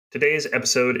Today's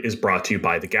episode is brought to you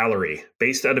by The Gallery.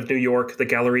 Based out of New York, The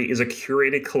Gallery is a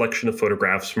curated collection of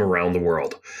photographs from around the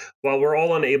world. While we're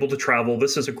all unable to travel,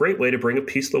 this is a great way to bring a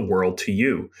piece of the world to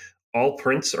you. All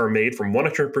prints are made from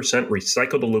 100%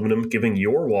 recycled aluminum, giving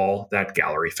your wall that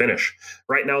gallery finish.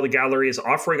 Right now, The Gallery is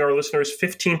offering our listeners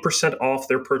 15% off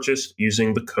their purchase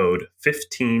using the code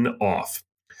 15OFF.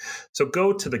 So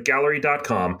go to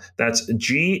thegallery.com, that's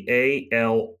GALRY.com,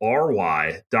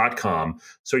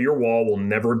 so your wall will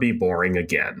never be boring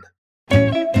again.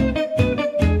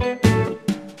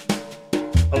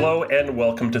 Hello and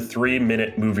welcome to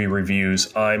 3-Minute Movie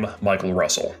Reviews. I'm Michael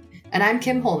Russell. And I'm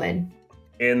Kim Holman.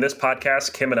 In this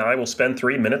podcast, Kim and I will spend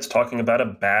 3 minutes talking about a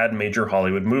bad major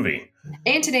Hollywood movie.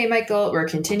 And today, Michael, we're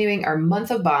continuing our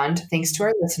month of Bond, thanks to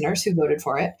our listeners who voted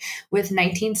for it, with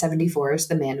 1974's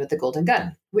The Man with the Golden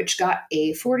Gun, which got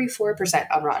a 44%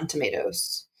 on Rotten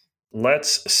Tomatoes.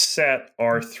 Let's set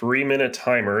our 3-minute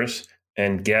timers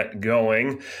and get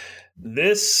going.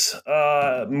 This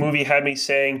movie had me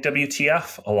saying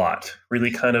WTF a lot,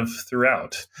 really kind of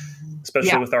throughout,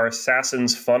 especially with our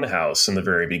Assassin's Funhouse in the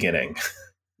very beginning.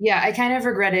 Yeah, I kind of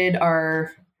regretted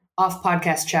our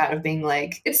off-podcast chat of being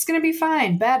like, it's going to be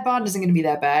fine. Bad Bond isn't going to be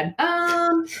that bad.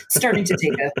 Starting to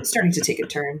take a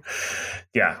turn.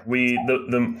 Yeah, we had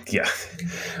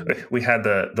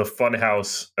the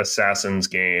Funhouse Assassins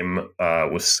game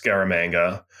with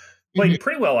Scaramanga. Played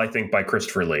pretty well, I think, by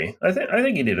Christopher Lee. I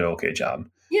think he did an okay job.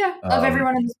 Yeah, of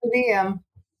everyone in this movie,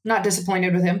 not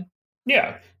disappointed with him.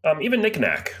 Yeah, even Nick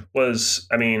Nack was,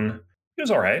 he was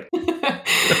all right.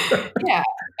 Yeah,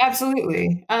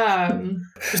 absolutely.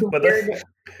 There's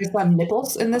some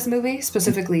nipples in this movie,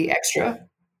 specifically extra.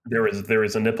 There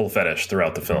is a nipple fetish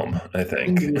throughout the film, I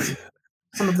think. Indeed.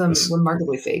 Some of them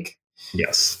remarkably fake.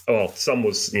 Yes. Well, some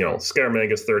was,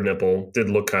 Scaramanga's third nipple did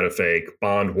look kind of fake.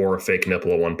 Bond wore a fake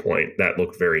nipple at one point. That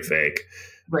looked very fake.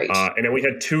 Right. And then we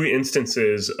had 2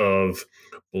 instances of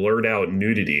blurred out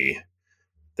nudity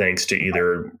thanks to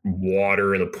either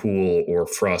water in the pool or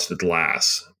frosted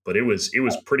glass. But it was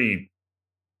pretty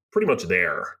much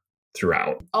there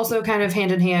throughout. Also kind of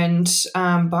hand in hand,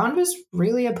 Bond was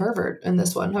really a pervert in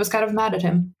this one. I was kind of mad at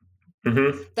him.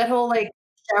 Mm-hmm. That whole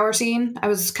shower scene, I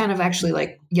was kind of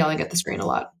actually yelling at the screen a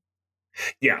lot.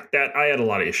 Yeah, that I had a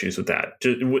lot of issues with that.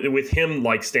 With him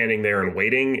standing there and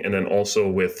waiting, and then also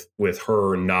with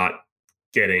her not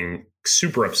getting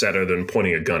super upset other than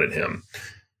pointing a gun at him.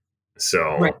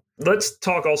 So right. Let's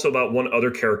talk also about one other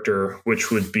character,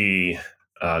 which would be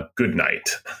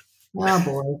Goodnight. Oh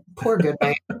boy, poor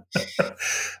Goodnight.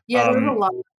 Yeah, there was a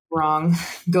lot wrong.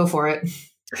 Go for it.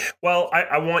 Well,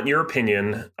 I want your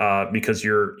opinion because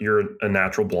you're a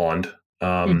natural blonde.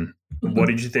 What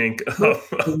did you think of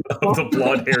the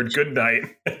blonde-haired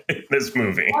Goodnight in this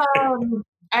movie?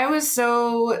 I was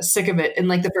so sick of it in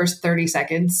the first 30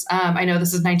 seconds. I know this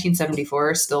is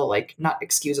 1974, still not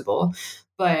excusable,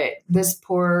 but this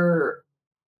poor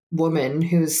woman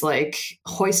who's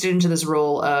hoisted into this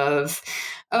role of,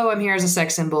 oh, I'm here as a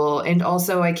sex symbol, and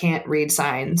also I can't read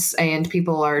signs, and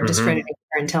people are discrediting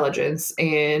her intelligence,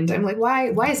 and I'm like, why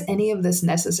is any of this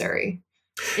necessary?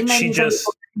 In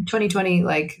 2020,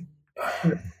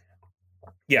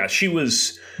 yeah, she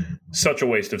was such a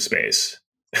waste of space.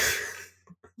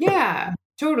 Yeah,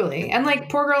 totally. And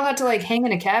poor girl had to hang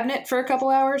in a cabinet for a couple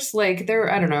hours. I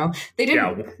don't know. They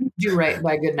didn't do right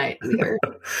by Goodnight either.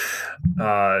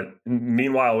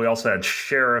 Meanwhile, we also had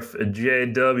Sheriff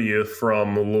JW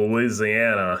from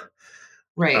Louisiana.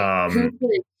 Right.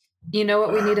 You know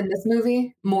what we need in this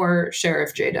movie? More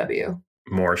Sheriff JW.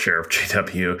 More Sheriff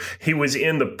JW. He was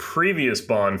in the previous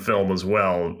Bond film as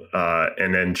well,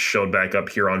 and then showed back up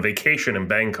here on vacation in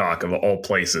Bangkok, of all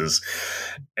places,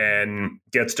 and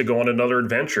gets to go on another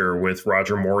adventure with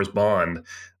Roger Moore's Bond.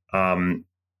 I'm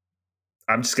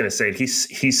just going to say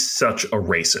he's such a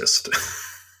racist.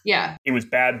 Yeah. He was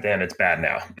bad then, it's bad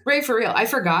now. Right, for real. I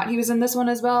forgot he was in this one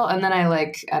as well, and then I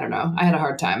don't know, I had a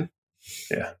hard time.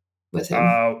 Yeah. With him.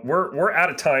 We're out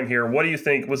of time here. What do you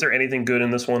think? Was there anything good in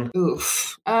this one?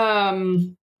 Oof. I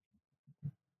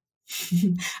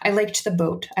liked the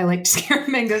boat. I liked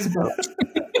Scaramanga's boat.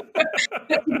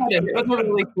 That's about it. It was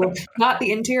really cool. Not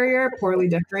the interior, poorly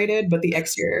decorated, but the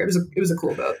exterior. It was a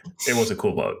cool boat. It was a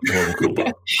cool boat.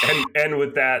 And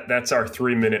with that, that's our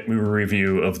 3-minute movie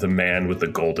review of The Man with the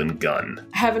Golden Gun.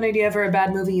 Have an idea for a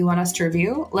bad movie you want us to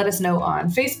review? Let us know on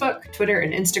Facebook, Twitter,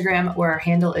 and Instagram, where our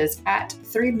handle is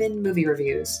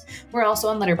 @3MinMovieReviews. We're also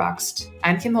on Letterboxd.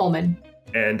 I'm Kim Holman.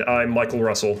 And I'm Michael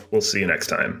Russell. We'll see you next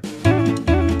time.